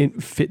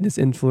fitness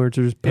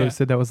influencers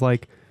posted that was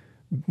like,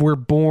 "We're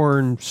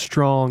born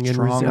strong and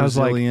Strong, I was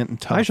like, resilient,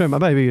 and tough. Actually, my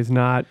baby is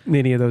not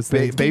any of those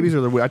things. Babies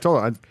are the. I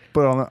told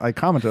her. I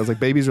commented. I was like,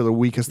 babies are the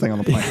weakest thing on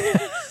the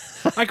planet.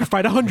 I could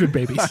fight 100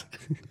 babies.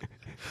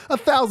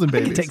 1,000 It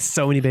babies. takes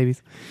so many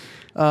babies.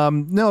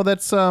 No,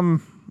 that's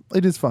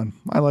it is fun.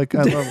 I love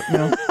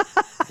it.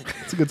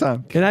 It's a good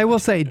time. And I will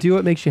say, do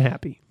what makes you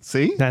happy.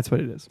 See, That's what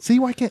it is. see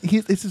why can't he?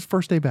 It's his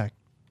first day back.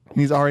 And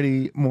he's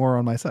already more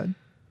on my side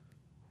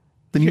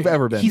than you've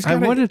ever been. I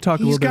wanted to talk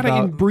a little bit about-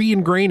 He's got to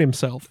re-ingrain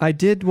himself. I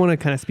did want to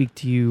kind of speak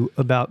to you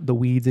about the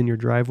weeds in your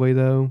driveway,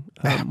 though.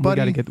 We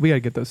buddy. gotta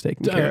get those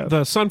taken care of.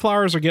 The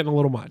sunflowers are getting a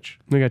little much.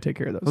 We gotta take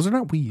care of those. Those are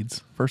not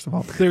weeds. First of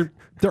all, They're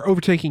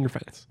overtaking your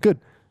fence. good.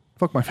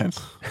 Fuck my fence.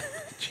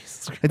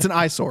 It's an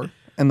eyesore,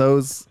 and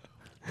those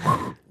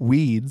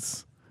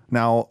weeds.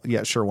 Now,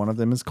 yeah, sure, one of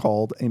them is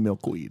called a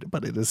milkweed,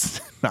 but it is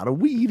not a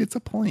weed; it's a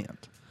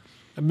plant.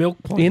 A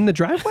milk plant. In the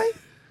driveway?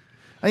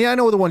 Yeah, I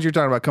know the ones you're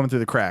talking about coming through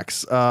the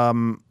cracks.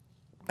 And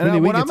We need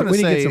what I'm to going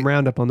to get say, some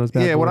Roundup on those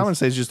bad yeah, what I'm boys. going to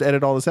say is just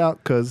edit all this out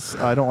because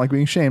I don't like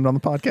being shamed on the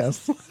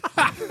podcast.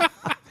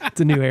 It's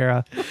a new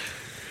era.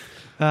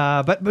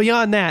 But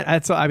beyond that,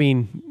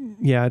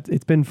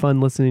 it's been fun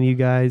listening to you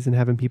guys and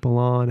having people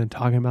on and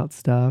talking about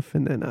stuff.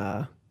 And then,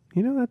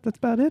 that's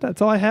about it.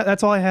 That's all I have.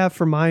 That's all I have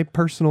for my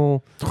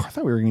personal. I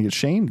thought we were going to get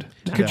shamed.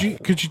 to Could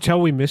death. you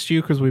tell we missed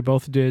you because we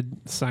both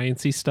did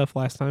sciencey stuff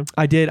last time?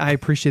 I did. I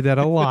appreciate that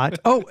a lot.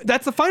 Oh,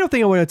 that's the final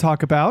thing I want to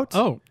talk about.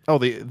 Oh,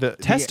 the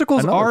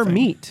Testicles another are thing.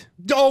 meat.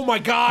 oh my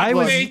God! I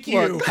was,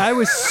 I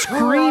was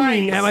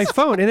screaming at my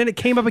phone, and then it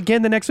came up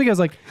again the next week. I was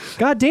like,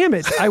 God damn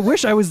it. I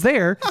wish I was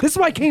there. This is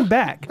why I came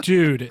back.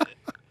 dude.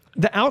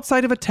 The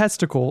outside of a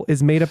testicle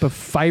is made up of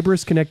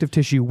fibrous connective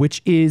tissue,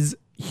 which is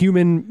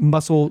human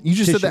muscle You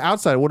just tissue. said the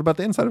outside. What about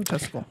the inside of a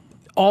testicle?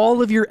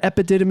 All of your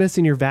epididymis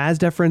and your vas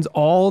deferens,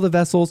 all the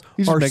vessels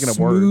He's just are making up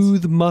words.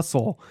 smooth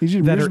muscle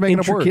You're that just are making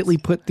up words. intricately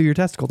put through your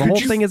testicle. The whole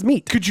thing is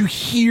meat. Could you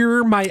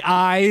hear my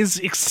eyes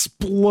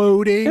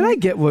exploding? And I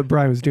get what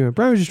Brian was doing.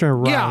 Brian was just trying to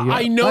rile you up.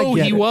 I know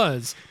get he it.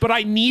 was, but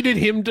I needed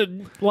him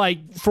to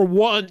for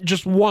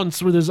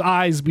once with his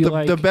eyes be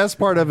like. The best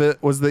part of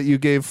it was that you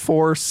gave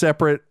 4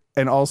 separate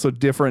and also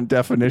different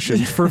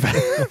definitions for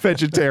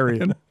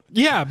vegetarian.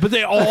 Yeah, but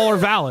they all are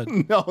valid.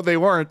 No, they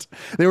weren't.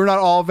 They were not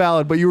all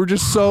valid, but you were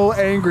just so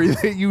angry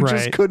that you just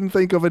Right. couldn't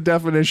think of a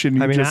definition.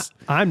 You I mean, just,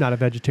 I'm not a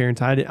vegetarian,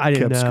 so I didn't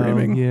kept know.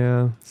 screaming.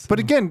 Yeah. but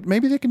again,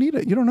 maybe they can eat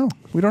it. You don't know.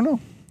 We don't know.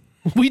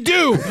 We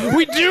do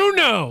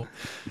know.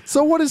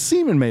 So what is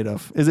semen made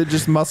of? Is it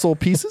just muscle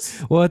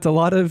pieces? Well, it's a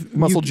lot of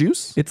Muscle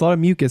juice? It's a lot of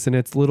mucus, and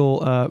it's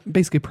little,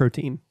 basically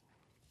protein.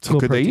 So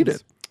could they eat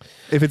it?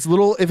 If it's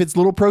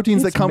little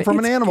proteins that come from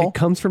an animal, It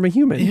comes from a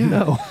human.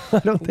 No, I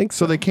don't think so.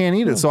 so they can't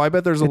eat it. So I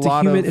bet there's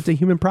It's a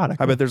human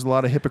product. I bet there's a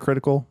lot of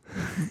hypocritical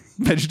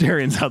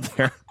vegetarians out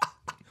there.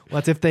 Well,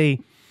 that's if they.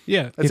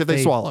 Yeah. That's if they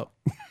they- swallow.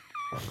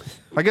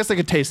 I guess they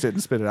could taste it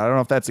and spit it out. I don't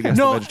know if that's against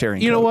the No,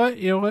 vegetarian. you know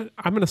code. what?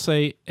 I'm going to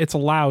say it's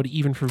allowed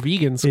even for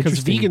vegans because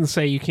Interesting. vegans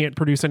say you can't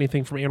produce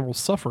anything from animals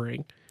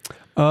suffering.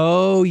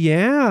 Oh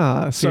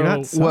yeah. So,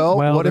 you're So- not Well,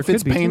 what there if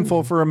it's could be, too.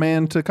 painful for a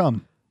man to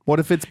come? What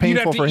if it's You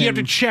painful for you him?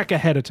 have to check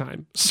ahead of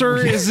time. Sir,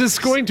 is this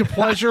going to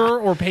pleasure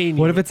or pain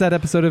you? What if it's that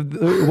episode of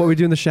What We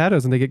Do in the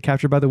Shadows and they get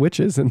captured by the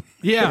witches and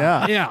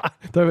Yeah.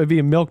 they're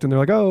being milked and they're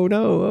like, oh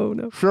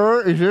no.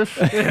 Sir, is this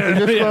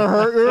gonna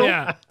hurt you?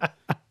 Yeah.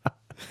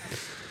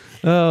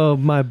 Oh,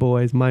 my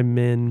boys, my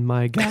men,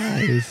 my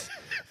guys.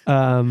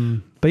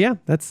 But yeah,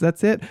 that's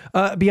it.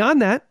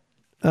 Beyond that,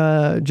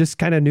 just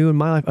kind of new in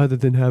my life, other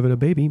than having a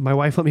baby. My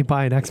wife let me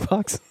buy an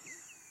Xbox.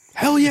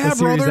 Hell yeah, a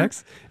Series brother.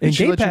 X. Did And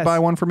she let you buy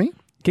one for me?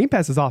 Game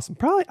Pass is awesome.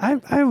 Probably, I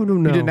don't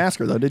know. You didn't ask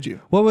her though, did you?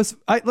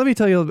 Let me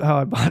tell you how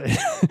I bought it.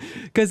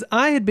 Because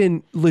I had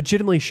been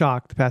legitimately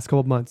shocked the past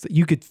couple of months that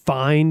you could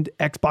find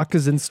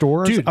Xboxes in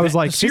stores. Dude, I was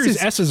like, the Series this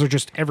is, S's are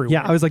just everywhere.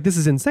 yeah, I was like, this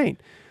is insane.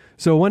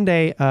 So one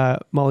day,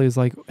 Molly was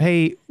like,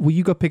 hey, will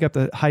you go pick up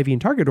the Hy-Vee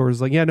and Target orders?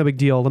 Like, yeah, no big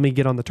deal. Let me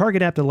get on the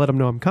Target app to let them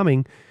know I'm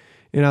coming.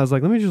 And I was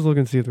like, let me just look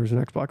and see if there's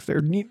an Xbox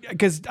there.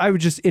 Because I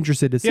was just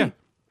interested to see. Yeah.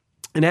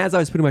 And as I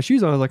was putting my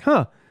shoes on, I was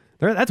like,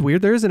 that's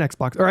weird. There is an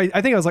Xbox. Or I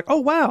think I was like, oh,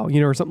 wow,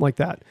 or something like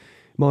that.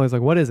 Molly was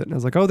like, what is it? And I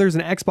was like, oh, there's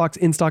an Xbox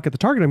in stock at the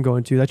Target I'm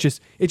going to. It's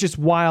just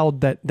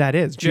wild that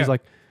is. She was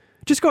like,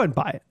 just go ahead and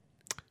buy it.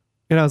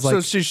 And I was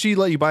like, So she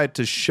let you buy it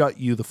to shut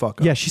you the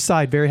fuck up? yeah, she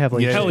sighed very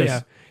heavily. Yeah. She Hell goes-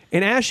 yeah.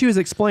 And as she was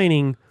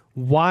explaining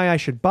why I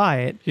should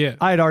buy it, Yeah.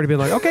 I had already been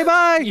like, okay,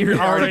 bye. You're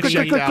already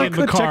checked out. in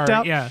the car. checked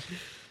out. Yeah.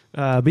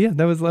 But yeah,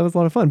 that was a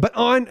lot of fun. But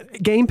on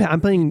Game Pass,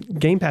 I'm playing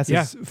Game Pass is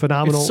Yeah.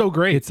 phenomenal. It's so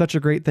great. It's such a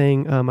great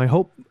thing. I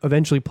hope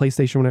eventually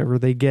PlayStation, whenever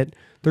they get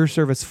their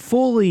service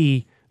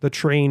fully the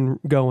train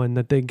going,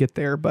 that they get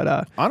there.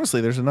 But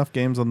Honestly, there's enough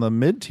games on the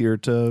mid tier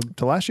to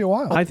last you a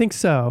while. I think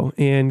so.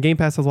 And Game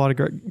Pass has a lot of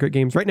great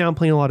games. Right now, I'm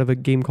playing a lot of a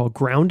game called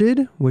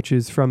Grounded, which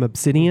is from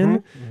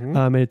Obsidian.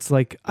 And it's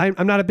like, I'm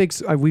not a big,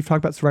 we've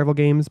talked about survival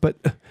games, but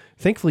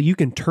thankfully you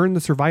can turn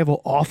the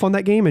survival off on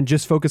that game and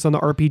just focus on the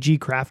RPG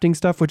crafting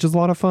stuff, which is a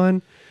lot of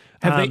fun.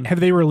 Have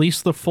they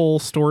released the full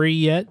story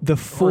yet? The Or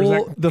is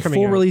full that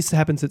coming out? release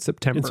happens in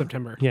September. In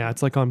September. Yeah,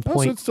 it's like on Oh, so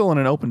point. it's still in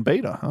an open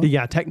beta, huh?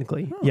 Yeah,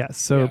 technically. Yes.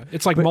 So Yeah.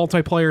 It's like but-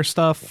 multiplayer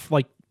stuff,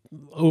 like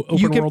You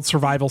open can- world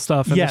survival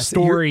stuff, and yes, the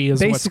story you're-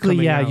 is what's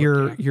basically coming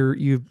out.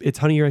 it's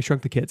Honey, I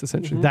Shrunk the Kids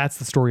essentially. That's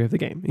the story of the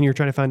game, and you're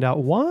trying to find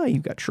out why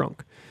you got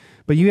shrunk.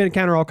 But you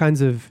encounter all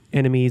kinds of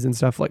enemies and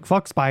stuff like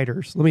fuck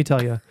spiders. Let me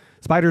tell you,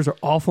 spiders are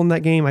awful in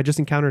that game. I just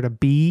encountered a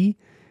bee,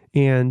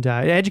 and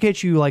it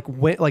educates you like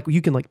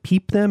you can like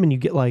peep them, and you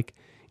get like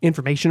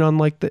information on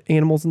like the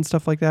animals and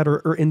stuff like that,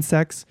 or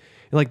insects.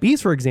 And like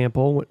bees, for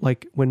example,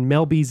 like when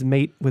male bees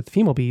mate with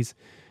female bees,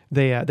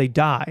 they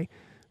die.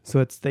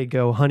 So they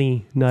go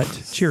honey,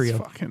 nut, Cheerio.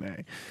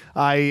 Fucking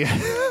A.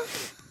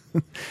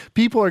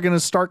 People are going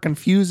to start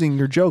confusing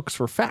your jokes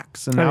for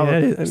facts. And now,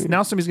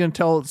 now somebody's going to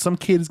tell, some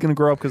kid is going to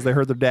grow up because they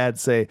heard their dad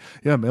say,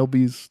 yeah, male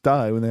bees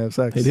die when they have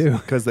sex. They do.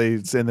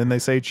 And then they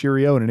say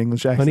Cheerio in an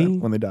English accent Honey.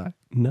 when they die.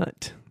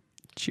 Nut,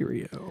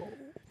 Cheerio.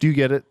 Do you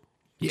get it?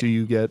 Yeah. Do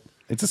you get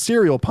it's a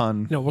cereal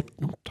pun. No, we'll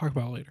talk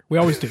about it later. We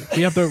always do.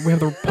 We have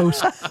the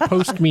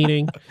post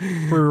meeting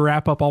where we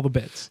wrap up all the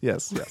bits.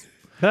 Yes. Yes.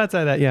 But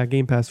outside of that, yeah,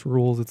 Game Pass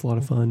rules. It's a lot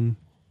of fun.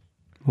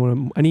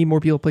 I need more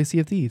people to play Sea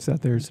of Thieves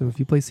out there. So if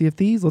you play Sea of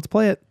Thieves, let's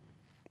play it.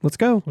 Let's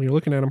go. Well, you're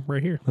looking at them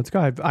right here. Let's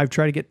go. I've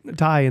tried to get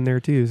Ty in there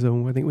too.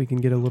 So I think we can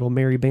get a little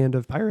merry band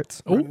of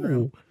pirates.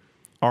 Oh,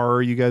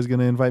 Are you guys going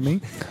to invite me?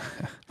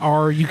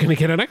 are you going to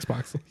get an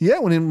Xbox? Yeah,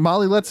 when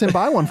Molly lets him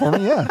buy one for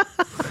me, yeah.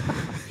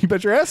 You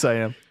bet your ass I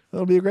am.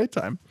 That'll be a great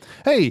time.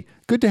 Hey,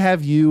 good to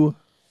have you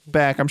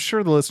back. I'm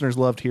sure the listeners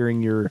loved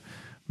hearing your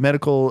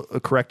medical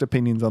correct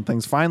opinions on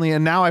things finally,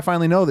 and now I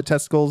finally know that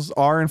testicles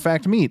are in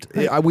fact meat.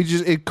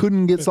 It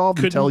couldn't get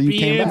solved until you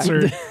came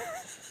back.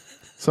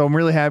 So I'm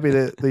really happy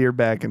that you're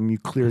back and you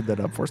cleared that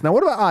up for us. Now,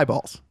 what about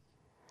eyeballs?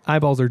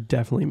 Eyeballs are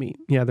definitely meat.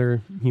 Yeah,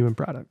 they're human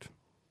product.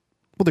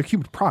 Well, they're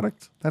human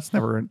product.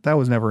 That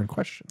was never in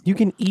question. You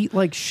can eat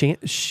like sheep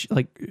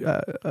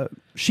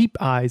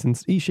eyes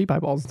and eat sheep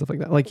eyeballs and stuff like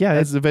that. Like, yeah,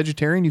 As a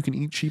vegetarian, you can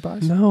eat sheep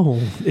eyes. no,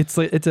 it's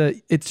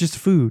just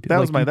food. That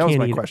Like, was my you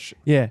can't eat it. question.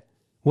 Yeah.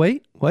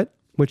 Wait, what?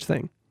 Which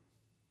thing?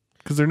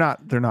 Because they're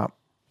not.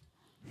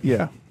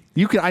 Yeah,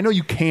 you can. I know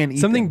you can eat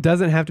Something them.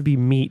 doesn't have to be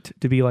meat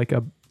to be like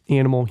a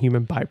animal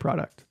human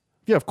byproduct.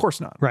 Yeah, of course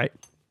not. Right.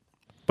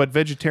 But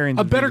vegetarians.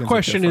 A and better vegans are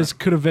question is, different.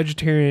 could a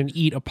vegetarian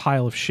eat a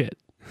pile of shit?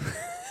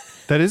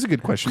 That is a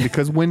good question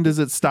because when does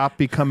it stop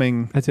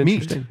becoming That's meat?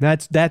 interesting.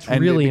 That's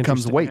And really it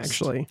becomes interesting, waste.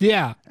 actually.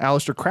 Yeah.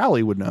 Aleister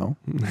Crowley would know.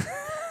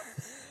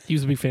 He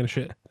was a big fan of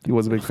shit. He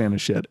was a big fan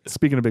of shit.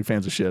 Speaking of big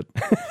fans of shit,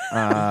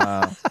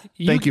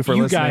 thank you for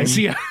you listening. guys,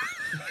 yeah.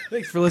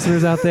 Thanks for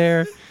listeners out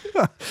there.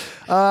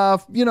 It's a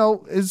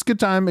good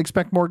time.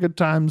 Expect more good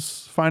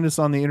times. Find us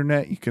on the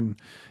internet. You can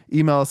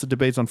email us at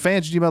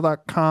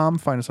debatesonfans@gmail.com.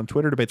 Find us on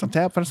Twitter, Debates on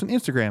Tap. Find us on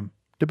Instagram,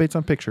 Debates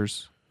on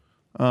Pictures.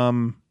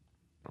 Find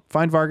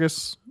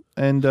Vargas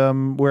and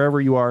wherever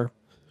you are,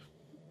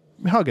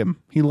 hug him.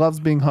 He loves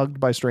being hugged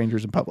by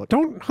strangers in public.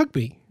 Don't hug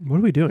me. What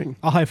are we doing?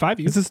 I'll high five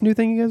you. Is this a new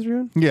thing you guys are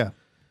doing? Yeah.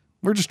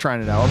 We're just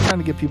trying it out. I'm trying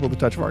to get people to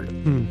touch Vargas.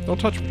 Don't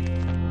touch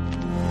me.